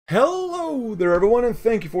Hello there everyone, and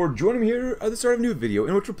thank you for joining me here at the start of a new video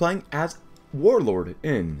in which we're playing as Warlord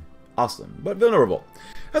in Ostland, but Vilna Revolt.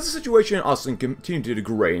 As the situation in Ostland continued to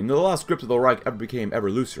degrade and the last grips of the Reich became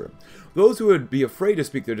ever looser, those who would be afraid to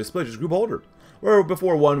speak their displeasure grew bolder. Where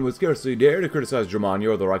before one would scarcely dare to criticize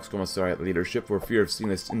Germania or the Reichskommissariat leadership for fear of seeing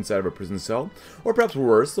this inside of a prison cell, or perhaps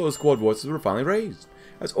worse, those squad voices were finally raised.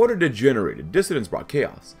 As order degenerated, dissidents brought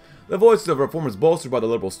chaos. The voices of reformers bolstered by the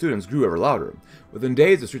liberal students grew ever louder. Within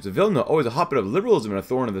days, the streets of Vilna, always a hotbed of liberalism and a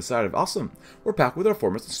thorn in the side of Ostland, were packed with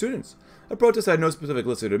reformers and students. The protest had no specific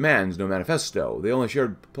list of demands, no manifesto. The only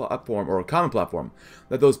shared platform, or common platform,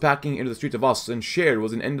 that those packing into the streets of Ostland shared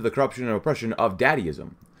was an end to the corruption and oppression of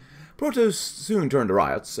daddyism. Protests soon turned to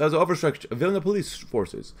riots, as overstretched Vilna police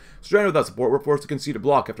forces, stranded without support, were forced to concede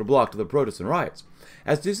block after block to the protests and riots.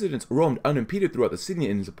 As dissidents roamed unimpeded throughout the city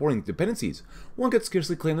in supporting dependencies, one could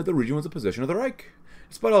scarcely claim that the region was a possession of the Reich.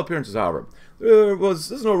 Despite all appearances, however,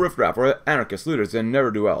 there's no riffraff or anarchist looters and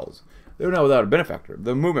ne'er-do-wells. They were now without a benefactor.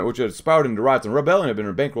 The movement, which had sprouted into riots and rebellion, had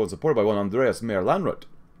been bankrolled and supported by one Andreas Meyer-Landrut,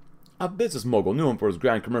 a business mogul known for his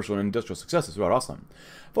grand commercial and industrial successes throughout Ostland.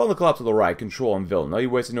 Following the collapse of the Reich control in Vilna, he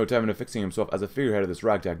wasted no time in affixing himself as a figurehead of this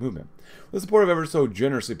ragtag movement, with the support ever so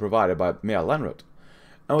generously provided by Meyer-Landrut.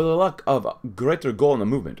 And with the lack of greater goal in the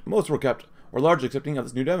movement, most were largely accepting of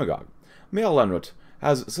this new demagogue. Meyer-Landrut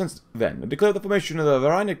has since then declared the formation of the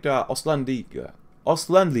Vereinigte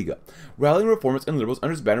Ostlandliga, rallying reformers and liberals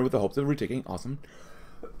under his banner with the hopes of retaking Ostland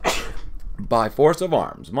by force of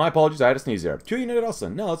arms. My apologies, I had to sneeze there. 2 united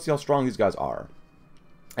Ostland. Now let's see how strong these guys are.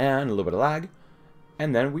 And a little bit of lag.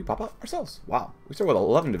 And then we pop up ourselves. Wow. We start with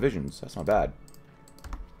 11 divisions. That's not bad.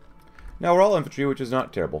 Now we're all infantry, which is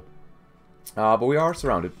not terrible. But we are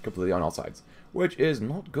surrounded completely on all sides, which is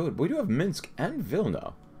not good. But we do have Minsk and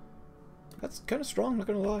Vilna. That's kind of strong, not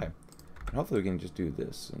going to lie. And hopefully we can just do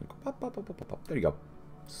this. And pop, pop, pop, pop, pop, pop. There you go.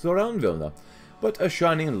 Surround Vilna. But a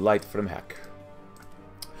shining light from heck.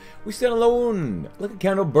 We stand alone, like a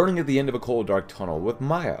candle burning at the end of a cold, dark tunnel, with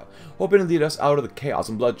Maya, hoping to lead us out of the chaos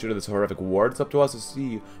and bloodshed of this horrific war. It's up to us to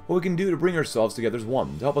see what we can do to bring ourselves together as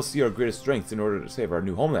one, to help us see our greatest strengths in order to save our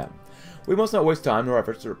new homeland. We must not waste time nor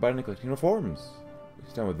efforts by neglecting reforms. We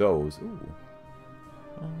stand with those. Ooh.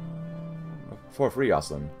 For free,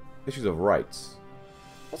 Ostland. Issues of rights.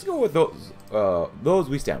 Let's go with those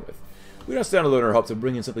we stand with. We don't stand alone in our hopes of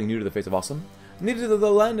bringing something new to the face of Ostland. Neither of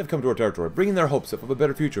the land have come to our territory, bringing their hopes of a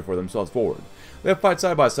better future for themselves forward. They have fight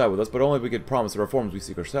side by side with us, but only if we could promise the reforms we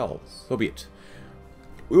seek ourselves. So be it.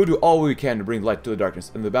 We will do all we can to bring light to the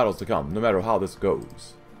darkness in the battles to come, no matter how this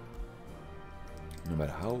goes. No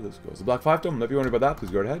matter how this goes. The Black Fiefdom, if you're wondering about that, please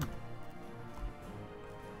go ahead.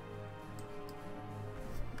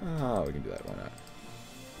 Ah, we can do that, why not?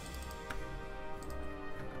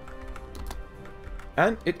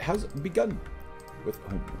 And it has begun. With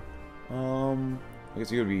whom? I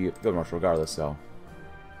guess you're gonna be Field Marshal regardless, so.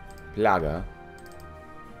 Plaga.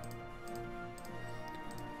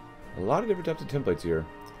 A lot of different types of templates here.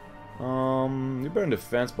 You're better in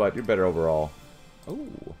defense, but you're better overall.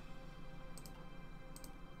 Ooh.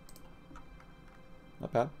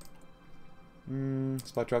 Not bad.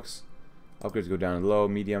 Spy trucks. Upgrades go down and low,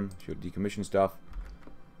 medium. Should decommission stuff.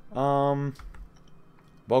 Volkssturm.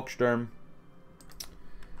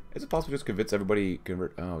 Is it possible to just convince everybody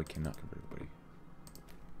convert? Oh, we cannot convert everybody.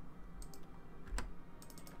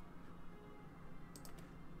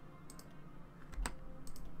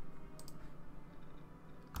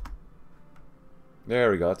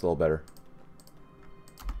 There we go. That's a little better.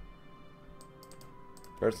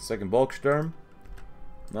 First and second Volkssturm.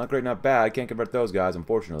 Not great, not bad. Can't convert those guys,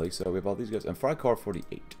 unfortunately. So we have all these guys. And Freikorps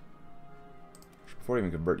 48. Before I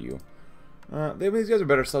even convert you. These guys are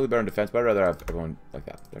better, slightly better in defense, but I'd rather have everyone like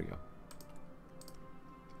that. There you go.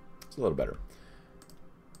 It's a little better.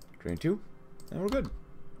 Train 2, and we're good.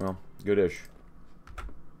 Well, good-ish.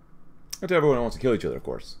 Not to everyone who wants to kill each other, of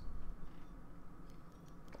course.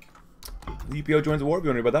 The EPO joins the war. If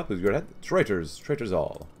you're wondering about that, please go ahead. Traitors. Traitors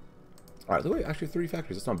all. Alright, so we actually have 3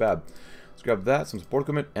 factories. That's not bad. Let's grab that, some support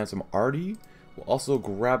equipment, and some RD. We'll also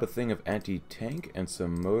grab a thing of anti-tank and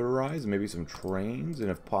some motorized, maybe some trains, and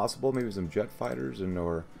if possible, maybe some jet fighters, and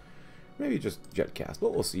or maybe just jet cast.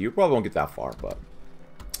 But we'll see. You probably won't get that far, but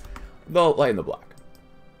they'll light in the black.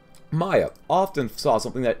 Maya often saw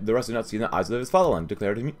something that the rest did not see in the eyes of his fatherland,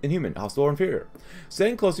 declared him inhuman, hostile, or inferior.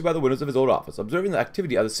 Standing closely by the windows of his old office, observing the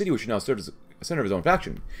activity of the city which now served as a center of his own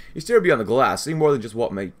faction, he stared beyond the glass, seeing more than just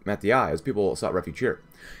what met the eye, as people sought refuge here.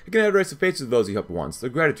 He could erase the faces of those he helped once, their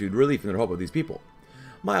gratitude, relief, and their hope of these people.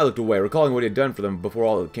 Maya looked away, recalling what he had done for them before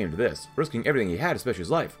all it came to this, risking everything he had, especially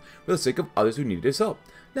his life, for the sake of others who needed his help.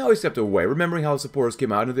 Now he stepped away, remembering how his supporters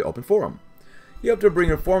came out into the open forum. He hoped to bring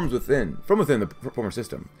reforms from within the former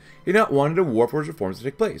system. He not wanted a war for his reforms to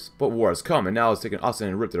take place, but war has come, and now has taken Ostland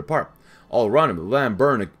and ripped it apart. All around him, the land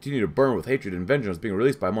burned and continued to burn with hatred and vengeance being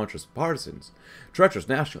released by monstrous partisans, treacherous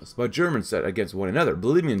nationalists, by Germans set against one another,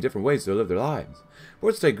 believing in different ways to live their lives.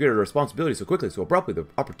 Forced to take greater responsibility so quickly, so abruptly, the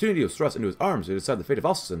opportunity was thrust into his arms to decide the fate of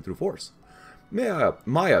Ostland through force.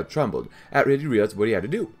 Maya trembled at he realized what he had to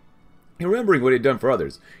do. Remembering what he had done for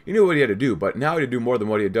others, he knew what he had to do, but now he had to do more than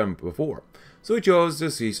what he had done before. So he chose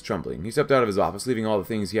to cease trembling. He stepped out of his office, leaving all the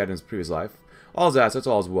things he had in his previous life. All his assets,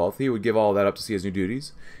 all his wealth, he would give all that up to see his new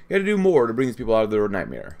duties. He had to do more to bring these people out of their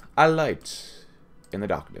nightmare. A light in the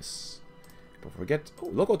darkness. Don't forget, oh,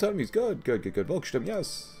 local autonomy is good. Volksstimme,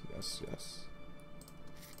 yes.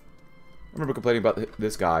 I remember complaining about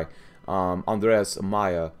this guy, Andreas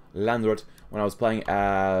Meyer-Landrut, when I was playing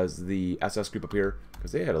as the SS group up here,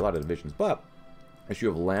 because they had a lot of divisions. But, issue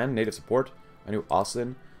of land, native support, I knew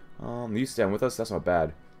Ostland. You stand with us, that's not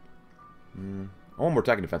bad. One more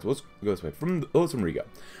attacking defense. Let's go this way. Those from Riga.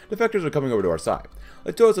 Defectors are coming over to our side.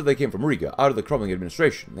 They told us that they came from Riga, out of the crumbling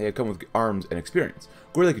administration. They had come with arms and experience,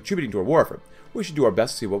 greatly contributing to our war effort. We should do our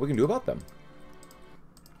best to see what we can do about them.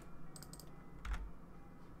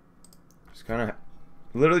 Just kind of,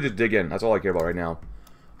 literally just dig in. That's all I care about right now.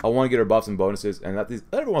 I want to get our buffs and bonuses, and let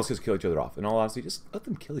everyone else just kill each other off. In all honesty, just let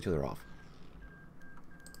them kill each other off.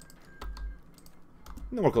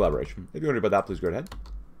 No more collaboration. If you're wondering about that, please go ahead.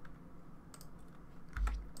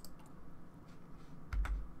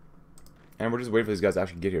 And we're just waiting for these guys to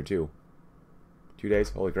actually get here, too. 2 days?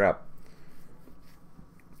 Holy crap.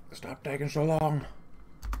 Stop taking so long.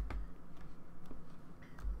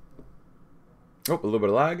 Oh, a little bit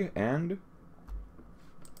of lag, and...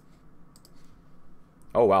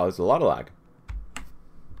 oh, wow, there's a lot of lag.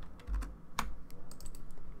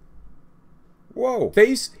 Whoa.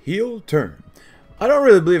 Face, heel, turn. I don't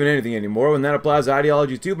really believe in anything anymore when that applies to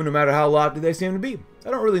ideologies too, but no matter how lofty they seem to be.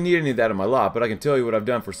 I don't really need any of that in my lot, but I can tell you what I've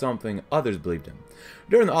done for something others believed in.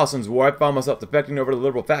 During the Ostland's War, I found myself defecting over to the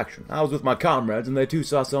liberal faction. I was with my comrades, and they too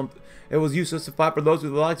saw it was useless to fight for those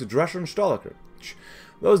with the likes of Drescher and Stoliker.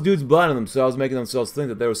 Those dudes blinded themselves, making themselves think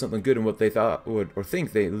that there was something good in what they thought would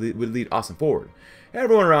lead Ostland forward.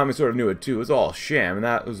 Everyone around me sort of knew it too. It was all sham, and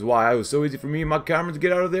that was why it was so easy for me and my comrades to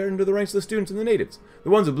get out of there into the ranks of the students and the natives,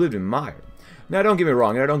 the ones who believed in Meyer. Now, don't get me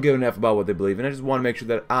wrong, and I don't give an F about what they believe in. I just want to make sure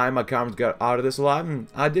that I and my comrades got out of this alive, and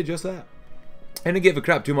I did just that. And to give a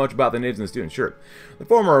crap too much about the natives and the students, sure. The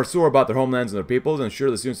former are sore about their homelands and their peoples, and sure,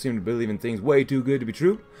 the students seem to believe in things way too good to be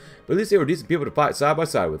true. But at least they were decent people to fight side by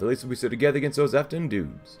side with. At least we stood together against those effing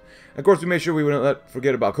dudes. Of course, we made sure we wouldn't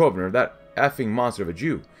forget about Kovner, that effing monster of a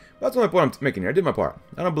Jew. That's the only point I'm making here. I did my part.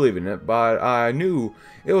 I don't believe in it, but I knew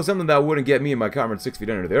it was something that wouldn't get me and my comrades 6 feet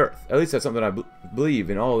under the earth. At least that's something I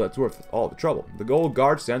believe in, all that's worth all the trouble. The Gold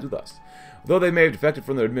Guard stands with us. Though they may have defected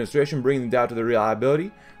from their administration, bringing them down to their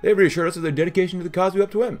reliability, they have reassured us of their dedication to the cause we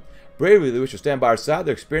up to win. Bravely, they wish to stand by our side,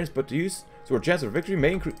 their experience put to use, so our chance of victory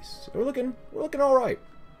may increase. So we're looking all right.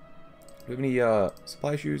 Do we have any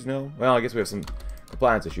supply issues? No. Well, I guess we have some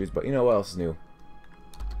compliance issues, but you know what else is new?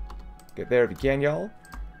 Get there if you can, y'all.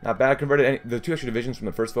 Not bad. Converted the 2 extra divisions from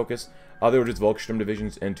the first focus. They were just Volksstimme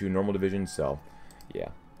divisions into normal divisions, so yeah.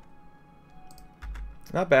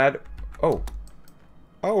 Not bad. Oh,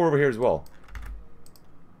 we're over here as well.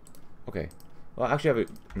 Okay. Well, actually, have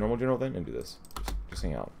a normal general then and do this. Just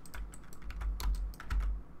hang out.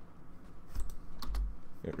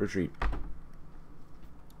 Yeah, retreat.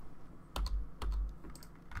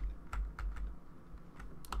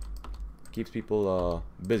 Keeps people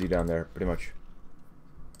busy down there, pretty much.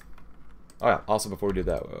 Oh yeah, also before we did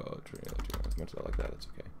that, as much as I like that, it's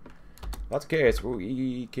okay. That's okay, so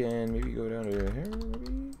we can maybe go down to here,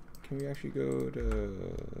 maybe? Can we actually go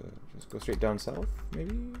to, just go straight down south,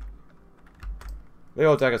 maybe? They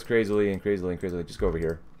all attack us crazily and crazily and crazily. Just go over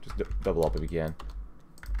here. Just double up if you can.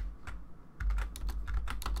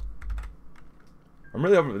 I'm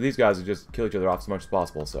really hoping for these guys to just kill each other off as much as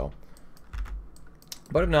possible, so.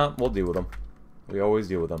 But if not, we'll deal with them. We always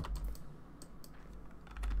deal with them.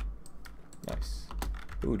 Nice.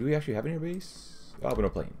 Ooh, do we actually have any base? Oh, but no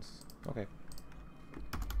planes. Okay.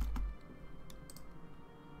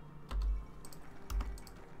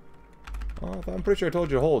 Oh, I'm pretty sure I told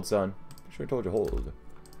you to hold, son. Pretty sure I told you to hold.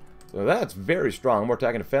 So that's very strong. More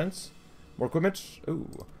attack and defense. More equipment. Ooh.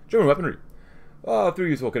 German weaponry. Through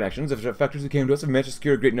useful connections, the defectors who came to us have managed to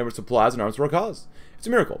secure a great number of supplies and arms for our cause. It's a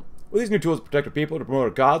miracle. With these new tools to protect our people, to promote our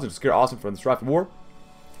cause, and to secure Ostland from the strife of war,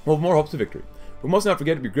 we'll have more hopes of victory. We must not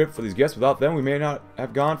forget to be grateful for these guests. Without them, we may not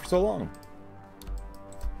have gone for so long.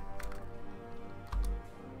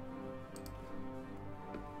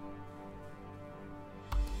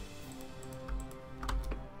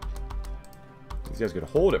 These guys could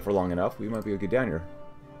hold it for long enough. We might be able to get down here.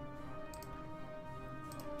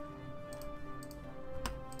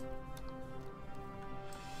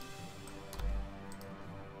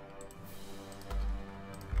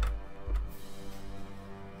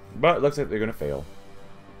 But it looks like they're going to fail.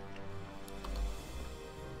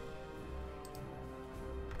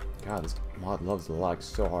 God, this mod loves the lag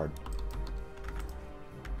so hard.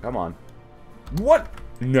 Come on. What?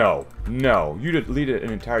 No. No. You deleted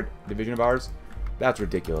an entire division of ours? That's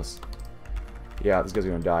ridiculous. Yeah, this guy's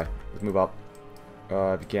going to die. Let's move up.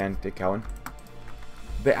 If you can, take Cowan.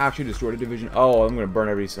 They actually destroyed a division. Oh, I'm going to burn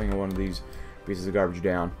every single one of these pieces of garbage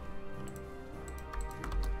down.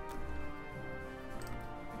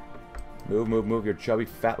 Move, move, move your chubby,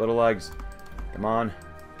 fat little legs. Come on.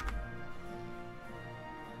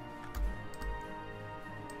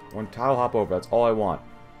 One tile hop over. That's all I want.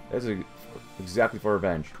 This is exactly for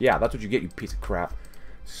revenge. Yeah, that's what you get, you piece of crap.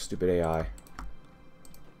 Stupid AI.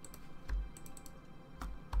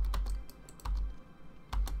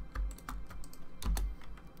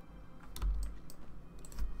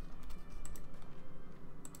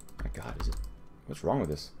 My God, is it? What's wrong with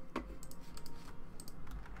this?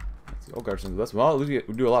 Oh, Garson, well, at least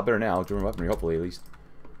we do a lot better now. German weaponry, hopefully, at least.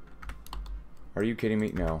 Are you kidding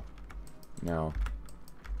me? No. No.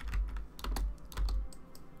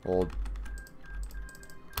 Hold.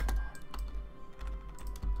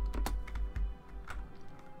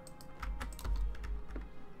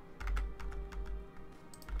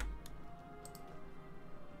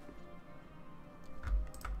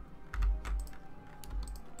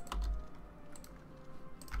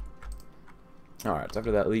 Alright, so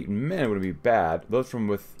after that elite men would be bad. Those from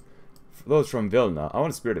Vilna, I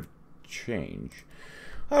want a spirit of change.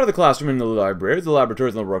 Out of the classroom and the libraries, the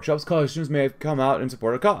laboratories, and the workshops, college students may have come out in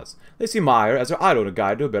support of a cause. They see Meyer as their idol and a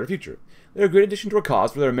guide to a better future. They are a great addition to our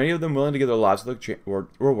cause, for there are many of them willing to give their lives for the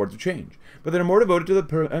rewards of change. But they are more devoted to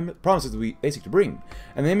the promises they seek to bring.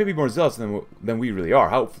 And they may be more zealous than we really are.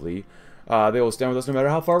 Hopefully, they will stand with us no matter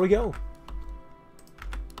how far we go.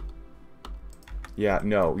 Yeah,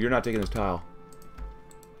 no, you're not taking this tile.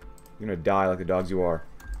 You're gonna die like the dogs you are.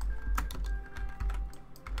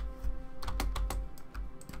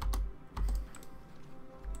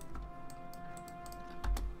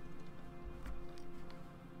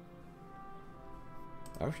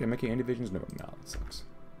 Oh, should I make any divisions? No, no, that sucks.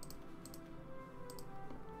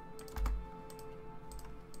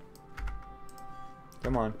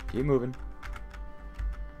 Come on, keep moving.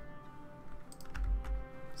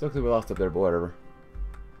 Sucks that we lost up there, but whatever.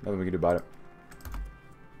 Nothing we can do about it.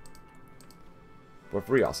 We're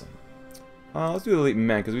free, awesome. Let's do the elite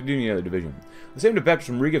men, because we do need another division. The same defectors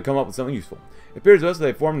from Riga have come up with something useful. It appears to us that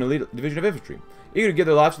they formed an elite division of infantry, eager to give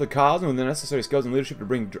their lives to the cause and with the necessary skills and leadership to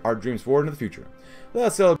bring our dreams forward into the future. Let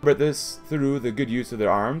us celebrate this through the good use of their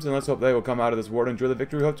arms, and let's hope they will come out of this war and enjoy the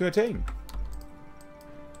victory we hope to attain.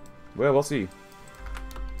 Well, we'll see.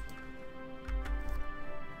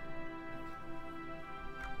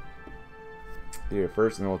 Here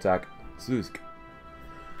first, and then we'll attack Sieg.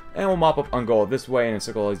 And we'll mop up on goal this way and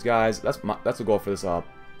encircle all these guys. That's the goal for this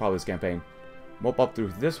probably this campaign. Mop up through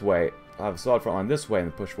this way, have a solid front line this way,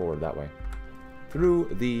 and then push forward that way. Through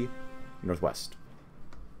the northwest.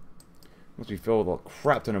 Must be filled with a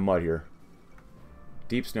crap ton of mud here.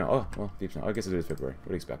 Deep snow. Oh, well, deep snow. I guess it is February. What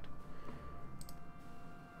do you expect?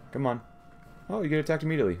 Come on. Oh, you get attacked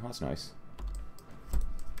immediately. Oh, that's nice.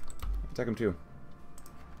 Attack him too.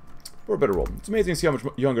 For a better world. It's amazing to see how much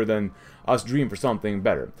younger than us dream for something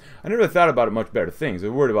better. I never really thought about it much better things. I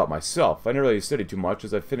was worried about myself. I never really studied too much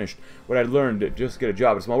as I finished what I'd learned to just get a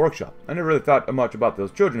job at a small workshop. I never really thought much about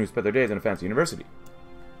those children who spent their days in a fancy university.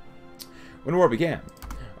 When the war began,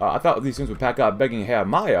 I thought these things would pack up begging to have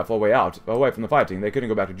Maya away from the fighting. They couldn't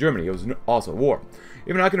go back to Germany. It was also a war.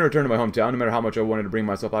 Even I couldn't return to my hometown, no matter how much I wanted to bring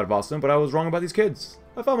myself out of Ostland, but I was wrong about these kids.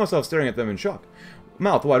 I found myself staring at them in shock,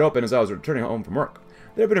 mouth wide open as I was returning home from work.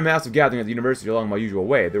 There had been a massive gathering at the university along my usual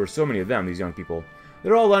way. There were so many of them, these young people. They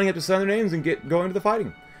were all lining up to sign their names and get going to the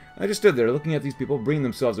fighting. I just stood there, looking at these people, bringing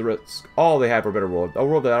themselves to risk all they had for a better world, a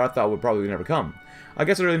world that I thought would probably never come. I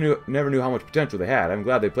guess I really never knew how much potential they had. I'm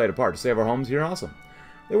glad they played a part to save our homes here in Ostland.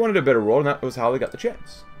 They wanted a better world, and that was how they got the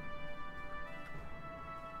chance.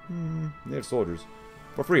 They're soldiers.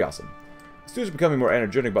 For free, Ostland. The students are becoming more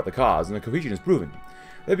energetic about the cause, and the cohesion is proven.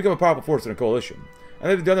 They've become a powerful force in a coalition,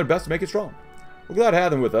 and they've done their best to make it strong. We're glad to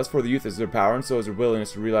have them with us, for the youth is their power, and so is their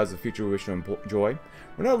willingness to realize the future we wish to enjoy.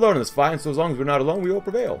 We're not alone in this fight, and so as long as we're not alone, we will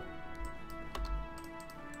prevail.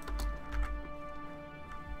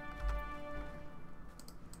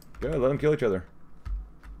 Good, let them kill each other.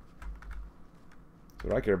 That's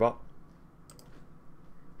what I care about.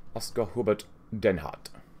 Let's go, Hubert. Den Hot.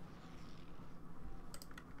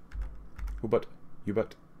 Who but? You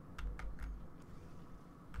but?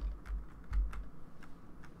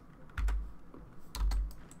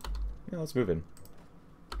 Yeah, let's move in.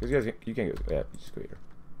 Because you guys, you can't go. Yeah, just go here.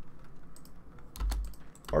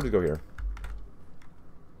 Or just go here.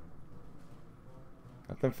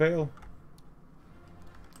 Let them fail.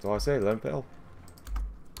 That's all I say. Let them fail.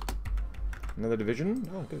 Another division?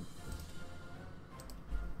 Oh, good.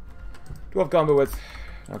 12 combat width.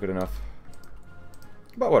 Not good enough.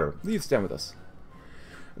 But whatever. The youth stand with us.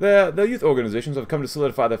 The youth organizations have come to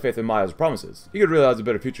solidify their faith in Maya's promises. Eager to realize the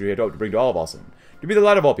better future he had hoped to bring to all of Ostland. To be the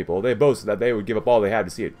light of all people, they boasted that they would give up all they had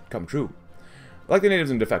to see it come true. Like the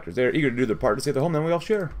natives and defectors, they are eager to do their part to save the homeland we all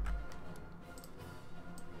share.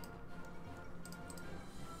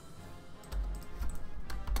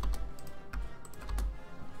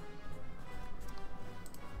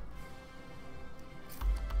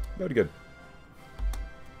 That'd be good.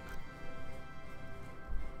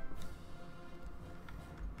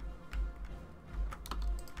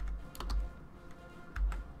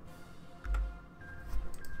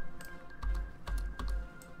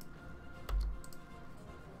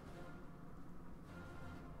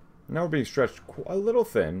 Now we're being stretched a little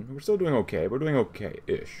thin. We're still doing okay. We're doing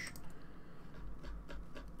okay-ish.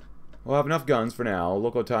 We'll have enough guns for now.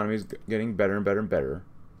 Local autonomy is getting better and better and better.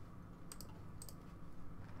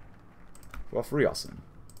 Well, free Ostland.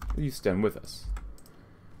 You stand with us.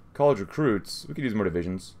 College recruits. We could use more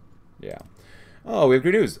divisions. Yeah. Oh, we have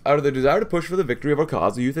great news. Out of the desire to push for the victory of our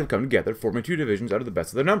cause, the youth have come together, forming 2 divisions out of the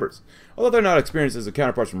best of their numbers. Although they're not experienced as the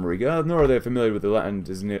counterparts from Riga, nor are they familiar with the land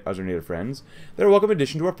as our native friends, they're a welcome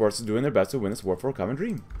addition to our forces, doing their best to win this war for a common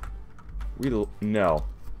dream. No.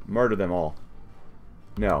 Murder them all.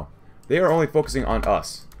 No. They are only focusing on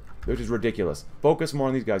us, which is ridiculous. Focus more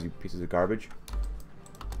on these guys, you pieces of garbage.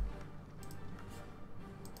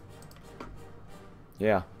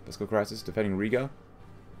 Yeah. Fiscal crisis, defending Riga.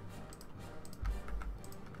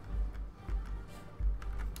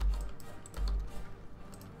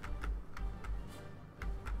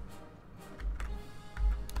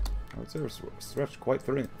 I would say we're stretched quite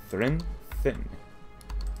thin.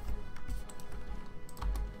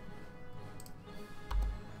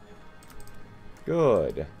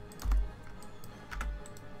 Good.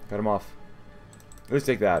 Cut him off. At least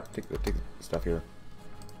take that. Take the stuff here.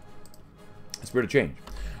 Spirit of change.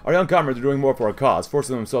 Our young comrades are doing more for our cause,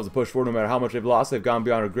 forcing themselves to push forward no matter how much they've lost. They've gone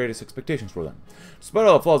beyond our greatest expectations for them. Despite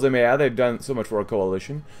all the flaws they may have, they've done so much for our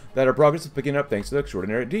coalition that our progress is picking up thanks to their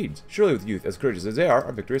extraordinary deeds. Surely with youth as courageous as they are,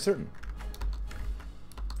 our victory is certain.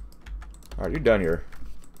 Alright, you're done here.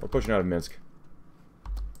 We're pushing out of Minsk.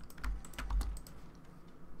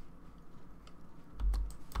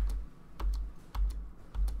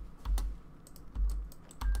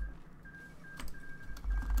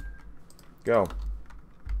 Go.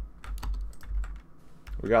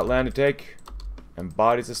 We got land to take and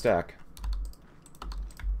bodies to stack.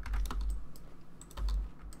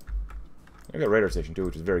 I got a radar station too,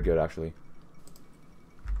 which is very good actually.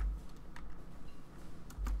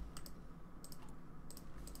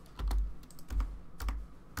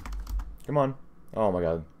 Come on. Oh my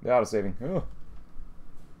god. The auto saving. Oh.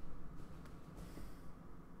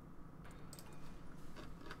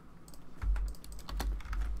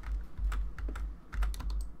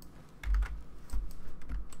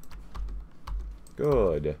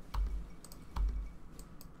 Good.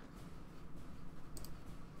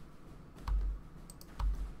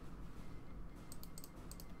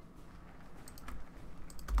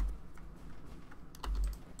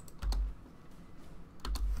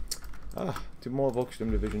 Ah, 2 more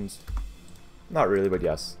Volksturm divisions. Not really, but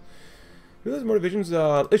yes. Who has more divisions?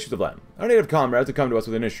 Issues of land. Our native comrades have come to us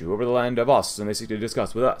with an issue over the land of us, and they seek to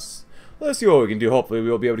discuss with us. Let's see what we can do. Hopefully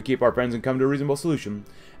we will be able to keep our friends and come to a reasonable solution.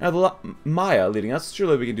 And with Maya leading us,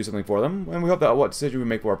 surely we can do something for them. And we hope that what decision we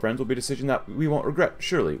make for our friends will be a decision that we won't regret.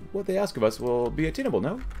 Surely, what they ask of us will be attainable,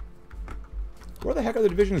 no? Where the heck are the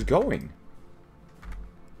divisions going?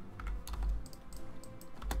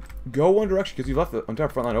 Go one direction, because you left the entire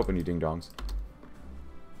front line open, you ding-dongs.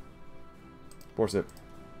 Force it.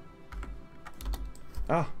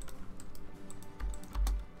 Ah.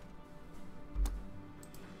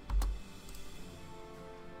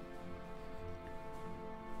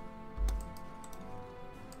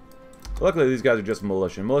 Luckily, these guys are just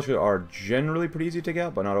militia. Militia are generally pretty easy to take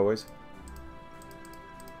out, but not always.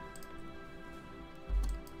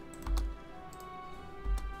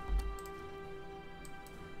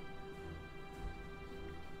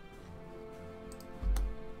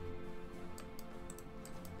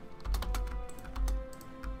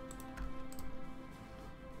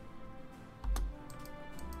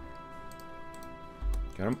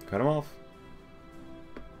 Cut him off.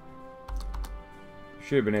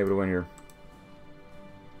 Should have been able to win here.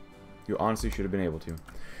 You honestly should have been able to. And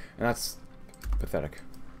that's pathetic.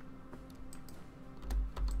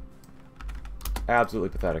 Absolutely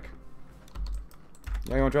pathetic.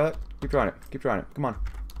 Yeah, you want to try that? Keep trying it. Keep trying it. Come on.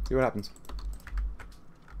 See what happens.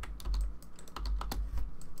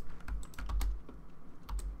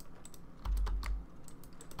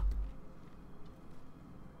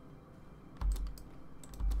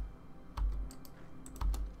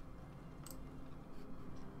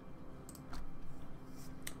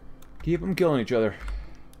 Keep them killing each other.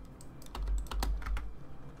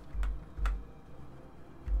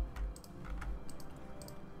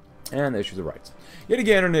 And the issues of rights. Yet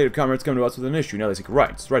again, our native comrades come to us with an issue. Now they seek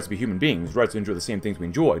rights. Rights to be human beings. Rights to enjoy the same things we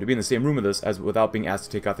enjoy. To be in the same room with us as without being asked to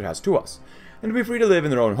take out their hats to us. And to be free to live in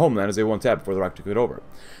their own homeland as they once had before the Reich took it over.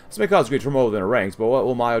 This may cause great turmoil within our ranks, but what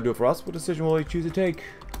will Meyer do for us? What decision will he choose to take?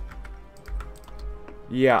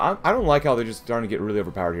 Yeah, I don't like how they're just starting to get really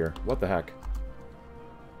overpowered here. What the heck?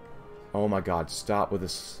 Oh my god, stop with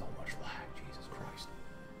this. So much lag. Jesus Christ.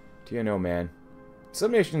 TNO, man.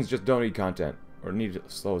 Some nations just don't need content. Or need to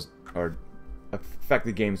slow or affect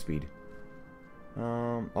the game speed.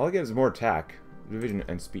 All I get is more attack, division,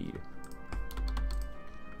 and speed.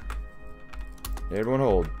 Everyone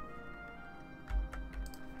hold.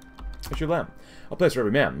 It's your land. A place for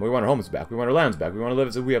every man. We want our homes back. We want our lands back. We want to live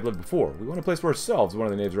as we have lived before. We want a place for ourselves, one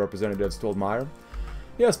of the native representatives told Meyer.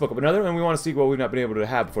 Yeah, spoke up another, and we want to seek what we've not been able to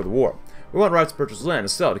have before the war. We want rights to purchase land, to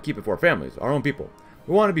sell, to keep it for our families, our own people.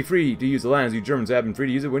 We want to be free to use the land as you Germans have been free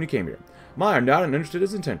to use it when you came here. Meyer nodded and understood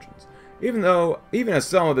his intentions. Even as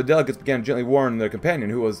some of the delegates began to gently warn their companion,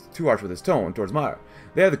 who was too harsh with his tone towards Meyer,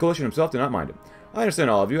 they had the coalition himself did not mind him. I understand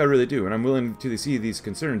all of you, I really do, and I'm willing to see these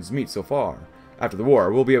concerns meet so far. After the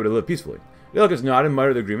war, we'll be able to live peacefully. The delegates nodded and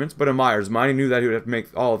muttered their agreements, but in Meyer's mind, he knew that he would have to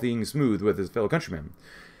make all things smooth with his fellow countrymen.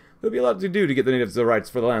 There would be a lot to do to get the natives the rights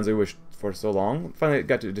for the lands they wished for so long. Finally, it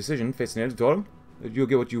got to a decision, faced the natives, told them that you'll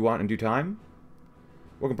get what you want in due time.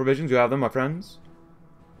 Working provisions, you have them, my friends.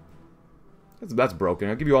 That's broken.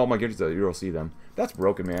 I'll give you all my guarantees that you'll see them. That's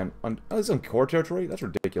broken, man. This is on core territory? That's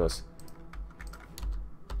ridiculous.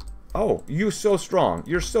 Oh, you're so strong.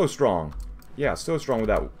 You're so strong. Yeah, so strong with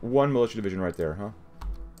that one militia division right there, huh?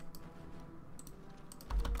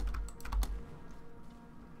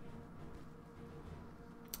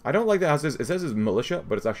 I don't like that. It says it's militia,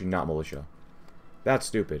 but it's actually not militia. That's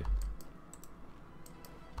stupid.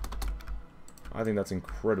 I think that's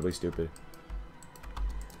incredibly stupid.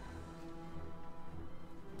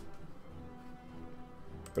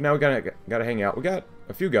 But now we gotta hang out. We got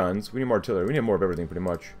a few guns. We need more artillery. We need more of everything, pretty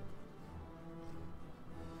much.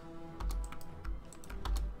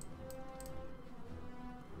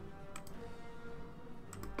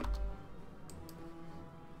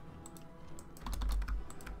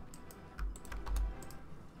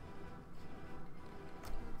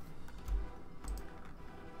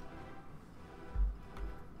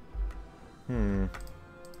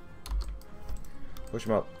 Push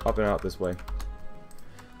them up and out this way.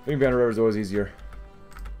 Being down the river is always easier.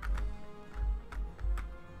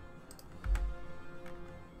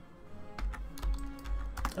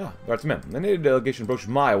 That's men. The native delegation approached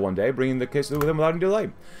Maya one day, bringing the case with him without any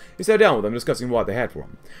delay. He sat down with them, discussing what they had for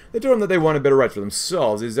him. They told him that they wanted better rights for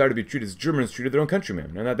themselves, they desired to be treated as Germans treated their own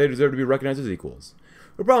countrymen, and that they deserved to be recognized as equals.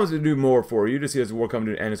 We promise to do more for you to see this war come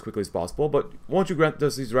to an end as quickly as possible, but won't you grant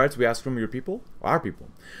us these rights we ask from your people? Our people,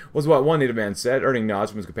 was what one native man said, earning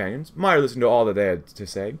nods from his companions. Meyer listened to all that they had to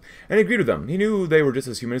say, and he agreed with them. He knew they were just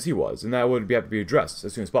as human as he was, and that would have to be addressed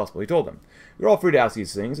as soon as possible. He told them, "You're all free to ask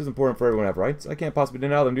these things. It's important for everyone to have rights. I can't possibly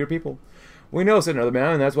deny them to your people." "We know," said another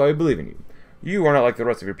man, "and that's why we believe in you. You are not like the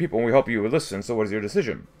rest of your people, and we hope you would listen, so what is your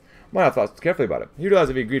decision?" Meyer thought carefully about it. He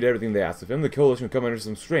realized if he agreed to everything they asked of him, the coalition would come under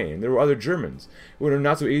some strain. There were other Germans who were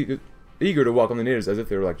not so eager to welcome the natives as if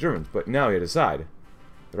they were like Germans, but now he had to decide.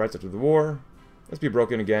 The rights after the war, let's be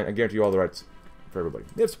broken again. I guarantee you all the rights for everybody.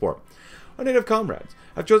 Native support. Our native comrades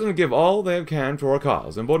have chosen to give all they can to our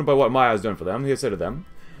cause, emboldened by what Maya has done for them, he has said to them,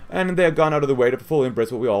 and they have gone out of their way to fully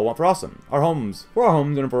embrace what we all want for Ostland. Our homes, for our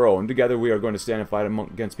homes and for our own. Together we are going to stand and fight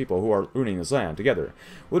against people who are ruining this land. Together,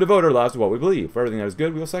 we'll devote our lives to what we believe. For everything that is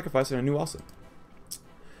good, we will sacrifice in a new Ostland.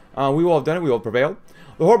 We will have done it. We will prevail.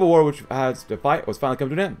 The horrible war which has to fight was finally come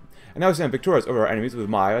to an end. And now we stand victorious over our enemies with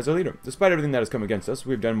Maya as our leader. Despite everything that has come against us,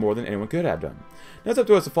 we have done more than anyone could have done. Now it's up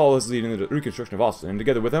to us to follow his lead in the reconstruction of Ostland, and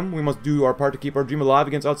together with him, we must do our part to keep our dream alive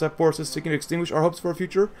against outside forces seeking to extinguish our hopes for a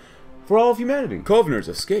future for all of humanity. Kovner's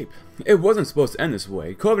escape. It wasn't supposed to end this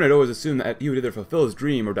way. Kovner had always assumed that he would either fulfill his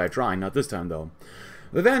dream or die trying. Not this time, though.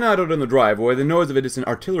 The van idled in the driveway, the noise of a distant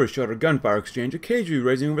artillery shot or gunfire exchange occasionally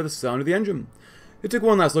raising over the sound of the engine. He took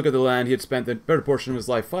one last look at the land he had spent the better portion of his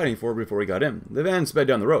life fighting for before he got in. The van sped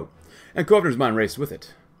down the road, and Kovner's mind raced with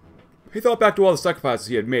it. He thought back to all the sacrifices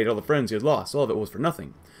he had made, all the friends he had lost, all of it was for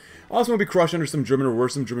nothing. Ostland would be crushed under some German or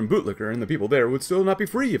worse, some German bootlicker, and the people there would still not be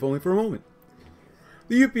free, if only for a moment.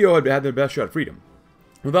 The UPO had had their best shot at freedom.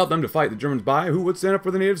 Without them to fight the Germans by, who would stand up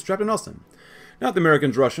for the natives trapped in Ostland? Not the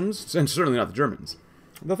Americans, Russians, and certainly not the Germans.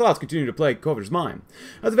 The thoughts continued to plague Kovner's mind,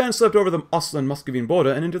 as the van slipped over the Ostland-Muscovine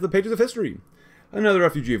border and into the pages of history. Another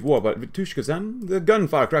refugee of war, but Vitushka's then, the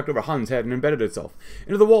gunfire cracked over Hans' head and embedded itself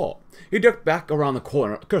into the wall. He ducked back around the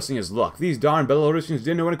corner, cursing his luck. These darn Belarusians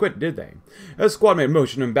didn't know when to quit, did they? As squad mate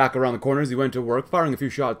motioned him back around the corner as he went to work, firing a few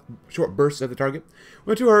short bursts at the target.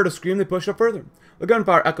 When two heard a scream, they pushed up further. The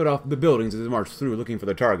gunfire echoed off the buildings as they marched through, looking for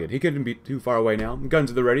their target. He couldn't be too far away now.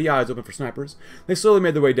 Guns at the ready, eyes open for snipers. They slowly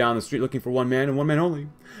made their way down the street, looking for one man and one man only.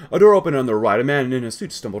 A door opened on their right. A man in a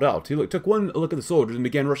suit stumbled out. He took one look at the soldiers and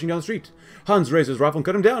began rushing down the street. Hans raised his rifle and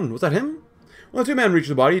cut him down. Was that him? When the two men reached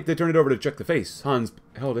the body, they turned it over to check the face. Hans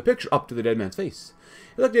held a picture up to the dead man's face.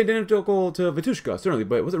 It looked identical to Vitushka, certainly,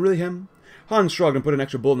 but was it really him? Hans shrugged and put an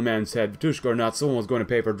extra bullet in the man's head. Vitushka or not, someone was going to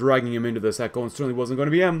pay for dragging him into this echo, and certainly wasn't going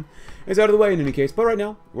to be him. He's out of the way in any case, but right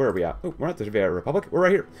now, where are we at? Oh, we're not the Republic, we're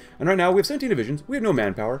right here. And right now, we have 17 divisions, we have no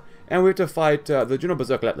manpower, and we have to fight the General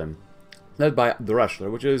Bazuk-Letland, led by the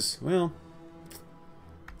Reshler, which is, well,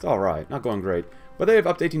 it's alright, not going great. But they have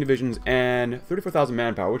up to 18 divisions and 34,000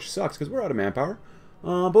 manpower, which sucks, because we're out of manpower.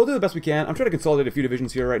 But we'll do the best we can. I'm trying to consolidate a few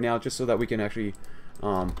divisions here right now, just so that we can actually,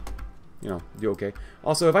 you know, do okay.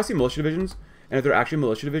 Also, if I see militia divisions, and if they're actually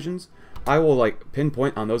militia divisions, I will, like,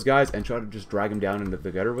 pinpoint on those guys and try to just drag them down into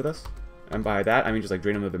the gutter with us. And by that, I mean just, like,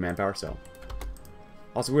 drain them of their manpower, so.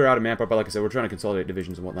 Also, we're out of manpower, but like I said, we're trying to consolidate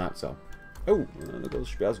divisions and whatnot, so. Oh, look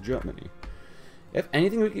at those Germany. If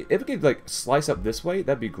anything, if we could, like, slice up this way,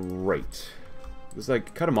 that'd be great. Just,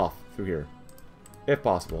 like, cut them off through here. If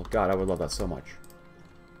possible. God, I would love that so much.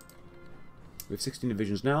 We have 16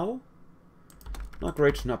 divisions now. Not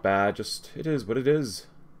great, not bad, just, it is what it is.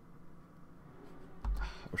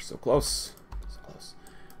 We're so close. So close.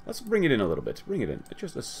 Let's bring it in a little bit. Bring it in.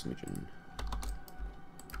 Just a smidgen.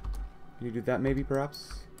 Can you do that maybe,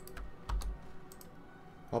 perhaps?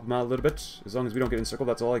 Help them out a little bit. As long as we don't get encircled,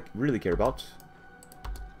 that's all I really care about.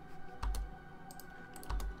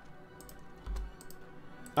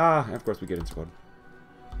 Ah, and of course we get encircled.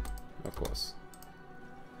 Of course.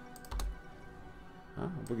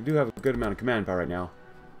 We do have a good amount of command power right now.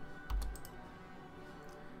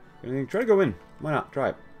 Try to go in. Why not? Try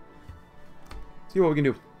it. See what we can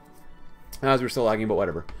do. As we're still lagging, but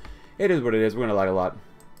whatever. It is what it is. We're going to lag a lot.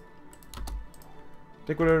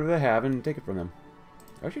 Take whatever they have and take it from them.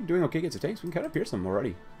 Actually doing okay against the tanks. We can kind of pierce them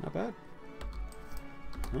already. Not bad.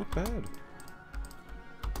 Not bad.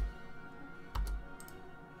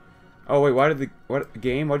 Oh, wait. Why did the... What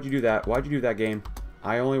game? Why did you do that? Why'd you do that, game?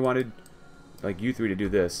 I only wanted, like, you three to do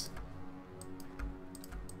this.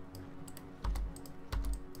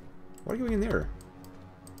 Why are you going in there?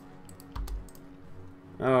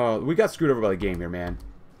 Oh, we got screwed over by the game here, man.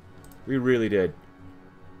 We really did.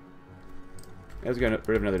 Let's get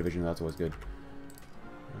rid of another division. That's always good.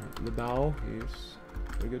 The bow. Yes.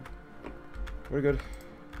 Very good. Very good.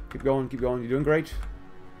 Keep going. Keep going. You're doing great.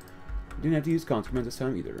 You didn't have to use conscripts this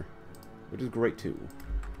time either. Which is great, too.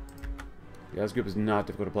 Yeah, this group is not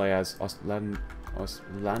difficult to play as. Ostlandlingen?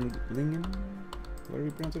 What do we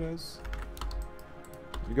pronounce it as?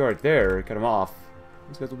 If we go right there, cut them off,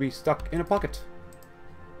 these guys will be stuck in a pocket.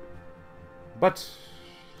 But,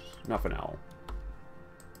 not for now.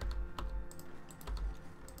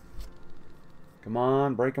 Come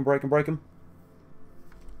on, break them, break them, break them.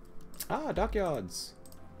 Ah, dockyards.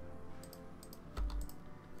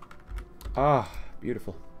 Ah,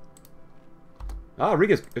 beautiful. Ah,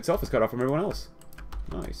 Riga itself is cut off from everyone else.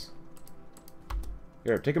 Nice.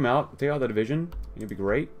 Here, take them out. Take out the division. It'd be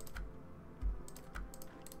great.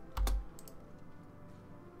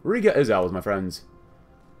 Riga is ours, my friends.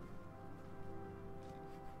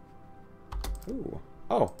 Ooh.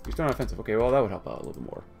 Oh, you're still not offensive. Okay, well, that would help out a little bit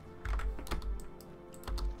more.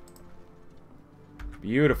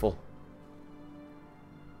 Beautiful.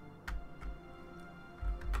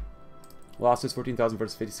 Losses 14,000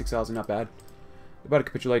 versus 56,000. Not bad. About to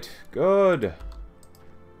capitulate. Good.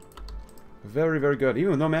 Very, very good.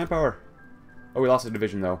 Even with no manpower. Oh, we lost a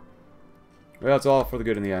division, though. Well, it's all for the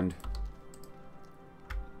good in the end.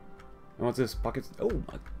 And what's this? Pockets? Oh,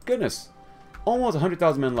 my goodness. Almost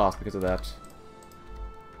 100,000 men lost because of that.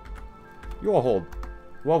 You all hold.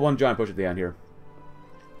 We'll have one giant push at the end here.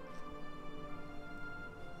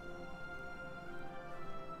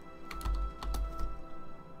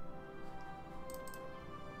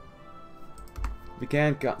 If you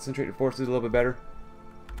can, concentrate your forces a little bit better.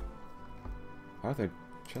 Arthur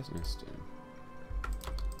Chesneston.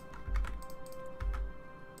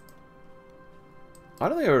 I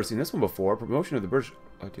don't think I've ever seen this one before. Promotion of the British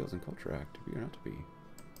Ideals and Culture Act. To be or not to be.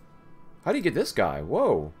 How do you get this guy?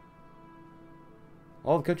 Whoa.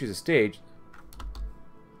 All the countries are staged.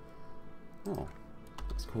 Oh.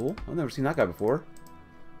 That's cool. I've never seen that guy before.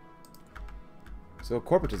 So,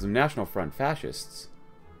 corporatism, National Front, fascists.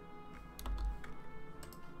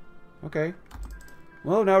 Okay.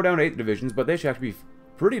 Well, now we're down to 8 divisions, but they should actually be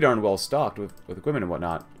pretty darn well stocked with equipment and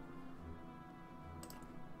whatnot.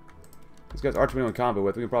 These guys are 21 combat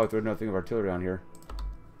with. We can probably throw another thing of artillery down here.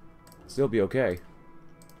 Still be okay.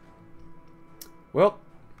 Well,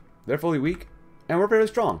 they're fully weak, and we're fairly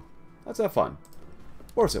strong. Let's have fun.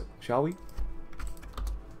 Or so, shall we?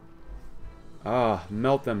 Ah,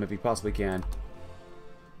 melt them if you possibly can.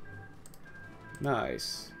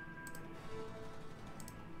 Nice.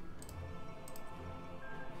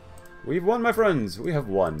 We've won, my friends. We have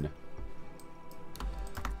won.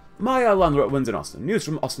 Meyer-Landrut wins in Ostland. News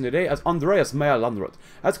from Ostland today as Andreas Meyer-Landrut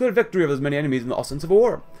has declared victory of his many enemies in the Ostland Civil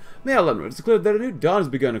War. Meyer-Landrut has declared that a new dawn has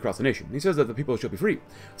begun across the nation. He says that the people shall be free.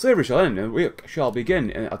 Slavery shall end, and we shall begin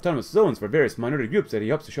in autonomous zones for various minority groups that he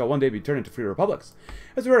hopes shall one day be turned into free republics.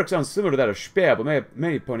 His rhetoric sounds similar to that of Speer, but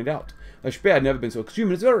many pointed out that Speer had never been so extreme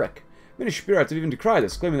in his rhetoric. Many Speerites have even decried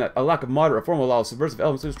this, claiming that a lack of moderate reform will allow subversive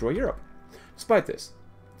elements to destroy Europe. Despite this,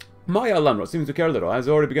 Meyer-Landrut seems to care little, has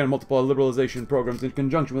already begun multiple liberalization programs in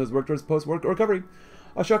conjunction with his work towards post-war recovery.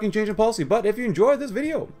 A shocking change in policy, but if you enjoyed this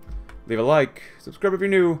video, leave a like, subscribe if you're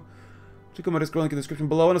new, check out my Discord link in the description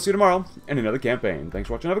below, and I'll see you tomorrow in another campaign. Thanks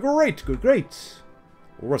for watching, have a great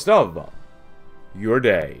rest of your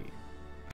day.